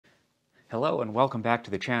Hello and welcome back to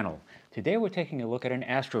the channel. Today we're taking a look at an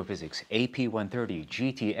Astro-Physics AP130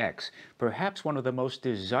 GTX, perhaps one of the most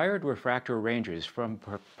desired refractor ranges from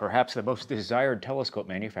perhaps the most desired telescope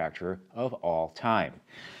manufacturer of all time.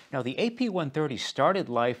 Now the AP130 started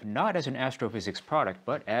life not as an Astro-Physics product,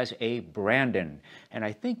 but as a Brandon. And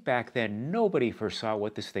I think back then nobody foresaw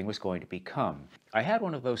what this thing was going to become. I had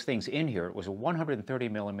one of those things in here. It was a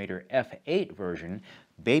 130mm f8 version,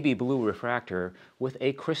 baby blue refractor with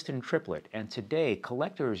a crystal triplet, and today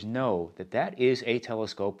collectors know that that is a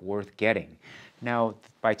telescope worth getting. Now,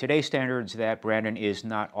 by today's standards, that Brandon is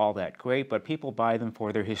not all that great, but people buy them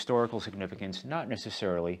for their historical significance, not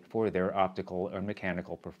necessarily for their optical or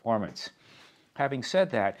mechanical performance. Having said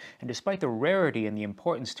that, and despite the rarity and the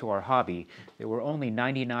importance to our hobby, there were only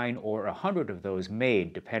 99 or 100 of those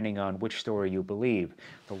made, depending on which story you believe.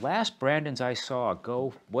 The last Brandons I saw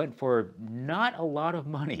went for not a lot of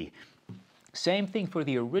money. Same thing for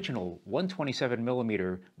the original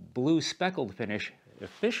 127mm blue speckled finish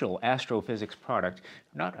official Astro-Physics product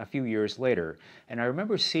not a few years later. And I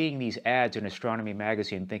remember seeing these ads in Astronomy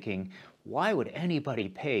magazine thinking, why would anybody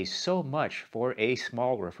pay so much for a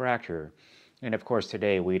small refractor? And of course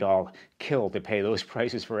today we'd all kill to pay those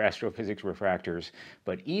prices for Astro-Physics refractors.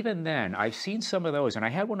 But even then, I've seen some of those, and I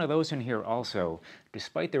had one of those in here also.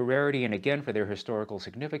 Despite their rarity and again for their historical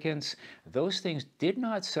significance, those things did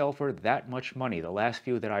not sell for that much money. The last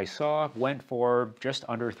few that I saw went for just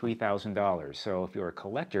under $3,000. So if you're a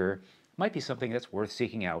collector, it might be something that's worth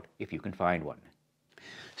seeking out if you can find one.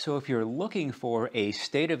 So if you're looking for a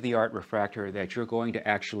state-of-the-art refractor that you're going to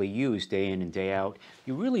actually use day in and day out,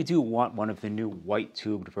 you really do want one of the new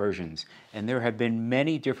white-tubed versions. And there have been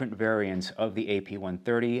many different variants of the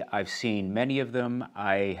AP130. I've seen many of them.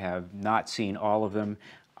 I have not seen all of them.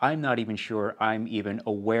 I'm not even sure I'm even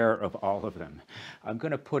aware of all of them. I'm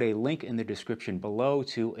going to put a link in the description below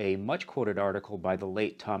to a much-quoted article by the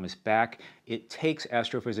late Thomas Back. It takes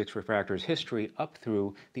Astrophysics refractors history up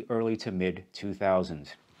through the early to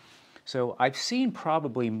mid-2000s. So I've seen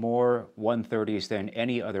probably more 130s than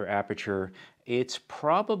any other aperture. It's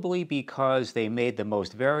probably because they made the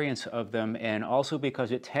most variants of them, and also because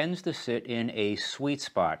it tends to sit in a sweet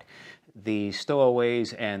spot. The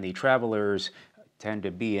stowaways and the travelers tend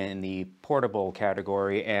to be in the portable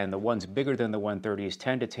category, and the ones bigger than the 130s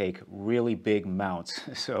tend to take really big mounts.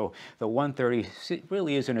 So the 130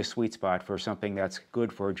 really is in a sweet spot for something that's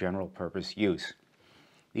good for general purpose use.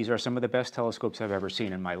 These are some of the best telescopes I've ever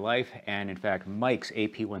seen in my life, and in fact Mike's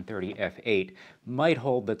AP130 f8 might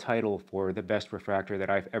hold the title for the best refractor that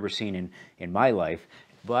I've ever seen in my life.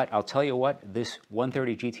 But I'll tell you what, this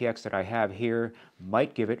 130 GTX that I have here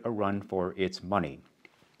might give it a run for its money.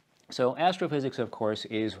 So Astrophysics, of course,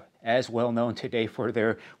 is as well known today for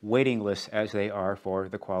their waiting lists as they are for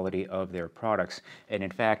the quality of their products. And in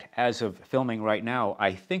fact, as of filming right now,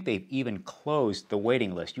 I think they've even closed the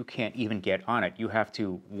waiting list. You can't even get on it. You have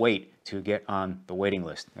to wait to get on the waiting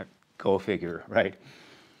list. Go figure, right?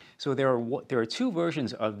 So there are two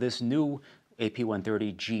versions of this new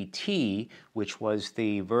AP130 GT, which was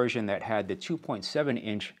the version that had the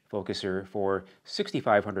 2.7-inch focuser for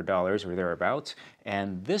 $6,500 or thereabouts,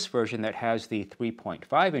 and this version that has the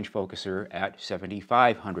 3.5-inch focuser at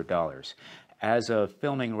 $7,500. As of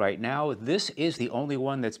filming right now, this is the only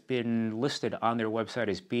one that's been listed on their website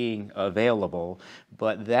as being available,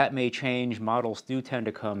 but that may change. Models do tend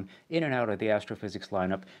to come in and out of the Astrophysics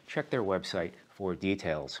lineup. Check their website for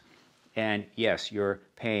details. And yes, you're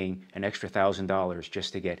paying an extra $1,000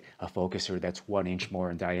 just to get a focuser that's 1 inch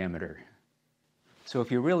more in diameter. So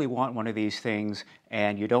if you really want one of these things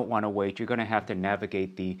and you don't want to wait, you're going to have to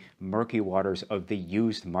navigate the murky waters of the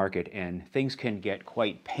used market, and things can get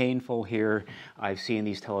quite painful here. I've seen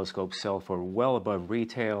these telescopes sell for well above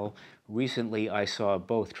retail. Recently, I saw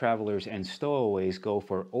both travelers and stowaways go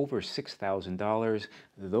for over $6,000.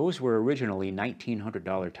 Those were originally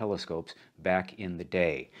 $1,900 telescopes back in the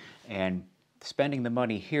day. And spending the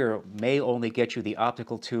money here may only get you the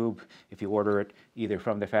optical tube. If you order it either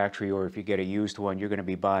from the factory or if you get a used one, you're going to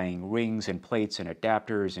be buying rings and plates and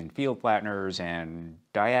adapters and field flatteners and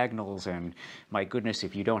diagonals, and my goodness,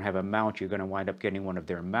 if you don't have a mount, you're going to wind up getting one of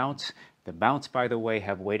their mounts. The mounts, by the way,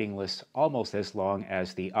 have waiting lists almost as long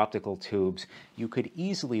as the optical tubes. You could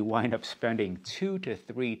easily wind up spending 2 to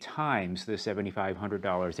 3 times the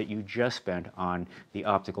 $7,500 that you just spent on the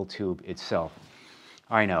optical tube itself.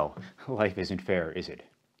 I know, life isn't fair, is it?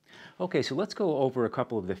 Okay, so let's go over a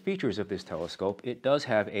couple of the features of this telescope. It does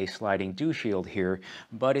have a sliding dew shield here,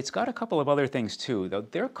 but it's got a couple of other things too. Though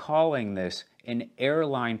they're calling this an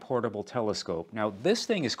airline portable telescope. Now, this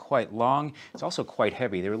thing is quite long. It's also quite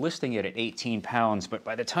heavy. They're listing it at 18 pounds, but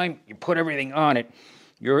by the time you put everything on it,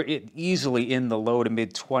 You're easily in the low to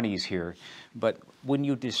mid 20s here, but when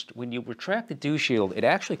you retract the dew shield, it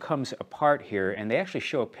actually comes apart here, and they actually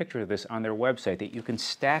show a picture of this on their website, that you can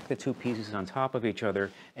stack the two pieces on top of each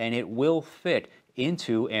other, and it will fit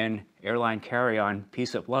into an airline carry-on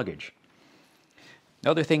piece of luggage.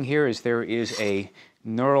 Another thing here is there is a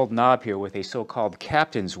knurled knob here with a so-called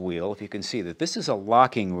captain's wheel. If you can see that this is a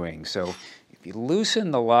locking ring, so if you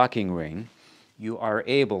loosen the locking ring, you are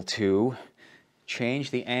able to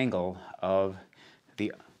change the angle of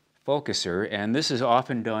the focuser, and this is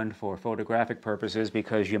often done for photographic purposes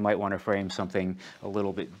because you might want to frame something a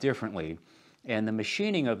little bit differently. And the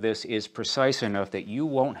machining of this is precise enough that you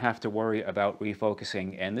won't have to worry about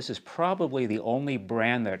refocusing, and this is probably the only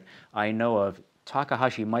brand that I know of.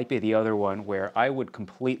 Takahashi might be the other one where I would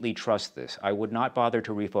completely trust this. I would not bother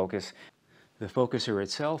to refocus. The focuser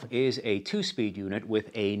itself is a 2-speed unit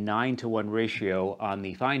with a 9:1 ratio on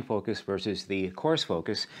the fine focus versus the coarse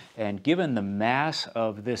focus, and given the mass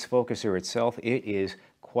of this focuser itself, it is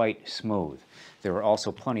quite smooth. There are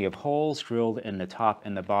also plenty of holes drilled in the top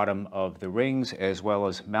and the bottom of the rings, as well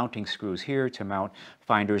as mounting screws here to mount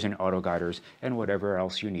finders and autoguiders and whatever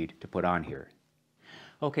else you need to put on here.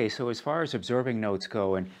 Okay, so as far as observing notes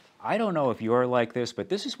go, and I don't know if you're like this, but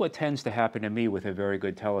this is what tends to happen to me with a very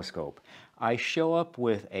good telescope. I show up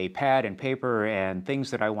with a pad and paper and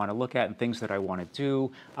things that I want to look at and things that I want to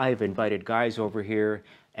do. I've invited guys over here,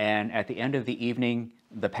 and at the end of the evening,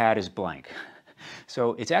 the pad is blank.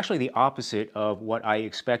 So it's actually the opposite of what I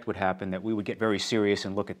expect would happen, that we would get very serious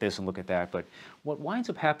and look at this and look at that. But what winds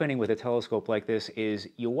up happening with a telescope like this is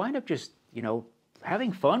you wind up just,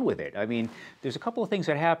 having fun with it. I mean, there's a couple of things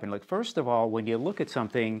that happen. Like, first of all, when you look at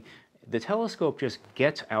something, the telescope just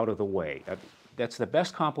gets out of the way. That's the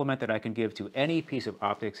best compliment that I can give to any piece of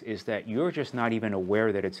optics, is that you're just not even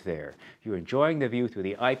aware that it's there. You're enjoying the view through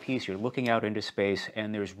the eyepiece, you're looking out into space,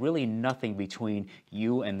 and there's really nothing between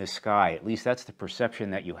you and the sky. At least that's the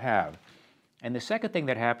perception that you have. And the second thing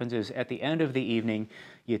that happens is, at the end of the evening,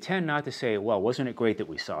 you tend not to say, well, wasn't it great that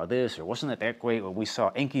we saw this, or wasn't it that great when we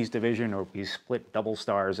saw Encke's division, or we split double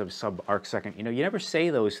stars of sub-arc second. You never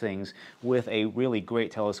say those things with a really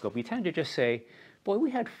great telescope. You tend to just say, boy,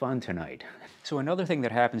 we had fun tonight. So another thing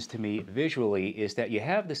that happens to me visually is that you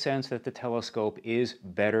have the sense that the telescope is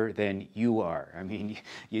better than you are. I mean,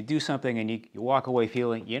 you do something and you walk away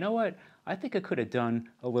feeling, you know what, I think I could have done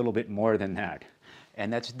a little bit more than that.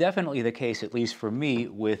 And that's definitely the case, at least for me,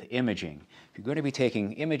 with imaging. If you're going to be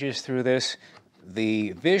taking images through this,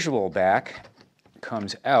 the visual back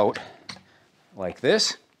comes out like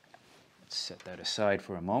this. Let's set that aside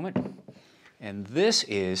for a moment. And this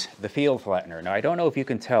is the field flattener. Now, I don't know if you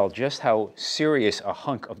can tell just how serious a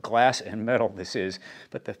hunk of glass and metal this is,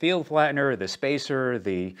 but the field flattener, the spacer,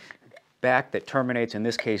 the back that terminates, in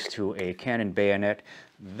this case, to a Canon bayonet,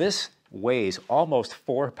 this weighs almost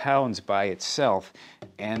 4 pounds by itself,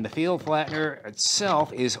 and the field flattener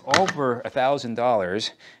itself is over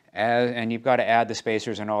 $1,000, and you've got to add the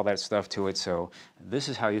spacers and all that stuff to it, so this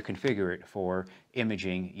is how you configure it for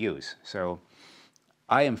imaging use. So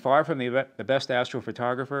I am far from the best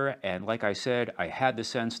astrophotographer, and like I said, I had the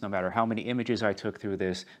sense, no matter how many images I took through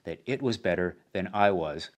this, that it was better than I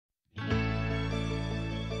was.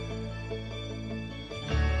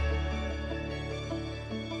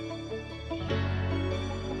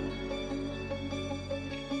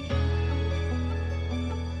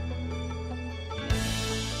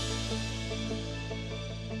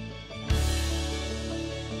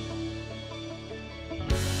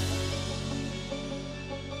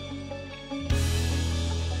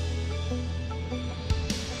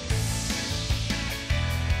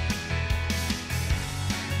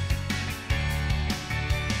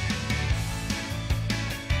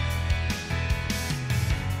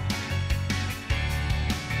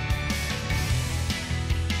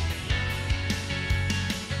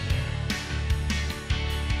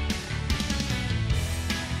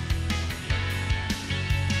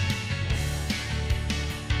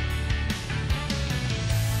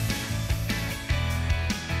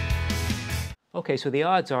 Okay, so the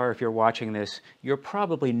odds are, if you're watching this, you're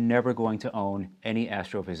probably never going to own any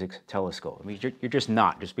astrophysics telescope. I mean, you're just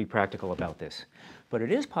not. Just be practical about this. But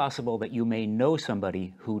it is possible that you may know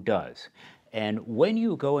somebody who does. And when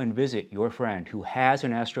you go and visit your friend who has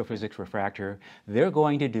an astrophysics refractor, they're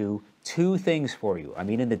going to do 2 things for you. I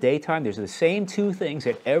mean, in the daytime, there's the same 2 things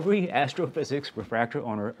that every astrophysics refractor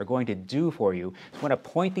owner are going to do for you. So I want to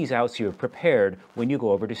point these out so you're prepared when you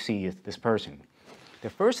go over to see this person. The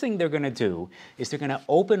first thing they're going to do is they're going to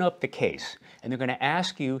open up the case, and they're going to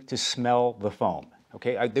ask you to smell the foam.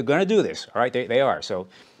 Okay, they're going to do this, all right? They are. So,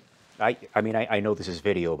 I mean, I know this is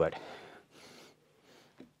video, but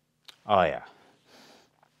Oh yeah.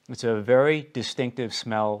 It's a very distinctive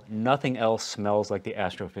smell. Nothing else smells like the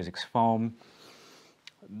Astro-Physics foam.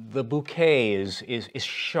 The bouquet is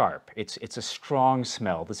sharp. It's a strong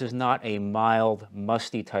smell. This is not a mild,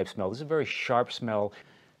 musty type smell. This is a very sharp smell.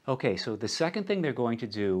 Okay, so the second thing they're going to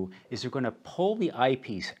do is they're going to pull the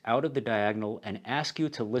eyepiece out of the diagonal and ask you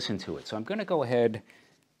to listen to it. So I'm going to go ahead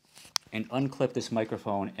and unclip this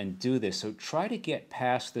microphone and do this. So try to get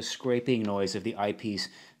past the scraping noise of the eyepiece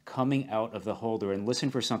coming out of the holder and listen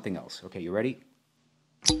for something else. Okay, you ready?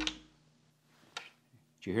 Did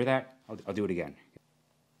you hear that? I'll do it again.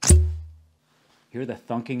 Hear the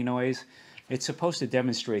thunking noise? It's supposed to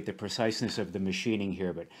demonstrate the preciseness of the machining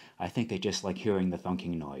here, but I think they just like hearing the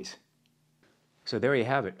thunking noise. So there you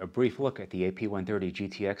have it, a brief look at the AP130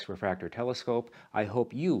 GTX refractor telescope. I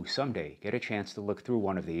hope you someday get a chance to look through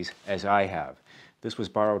one of these, as I have. This was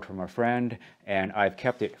borrowed from a friend, and I've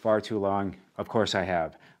kept it far too long. Of course I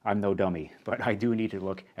have. I'm no dummy, but I do need to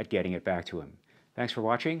look at getting it back to him. Thanks for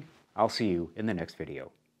watching. I'll see you in the next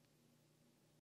video.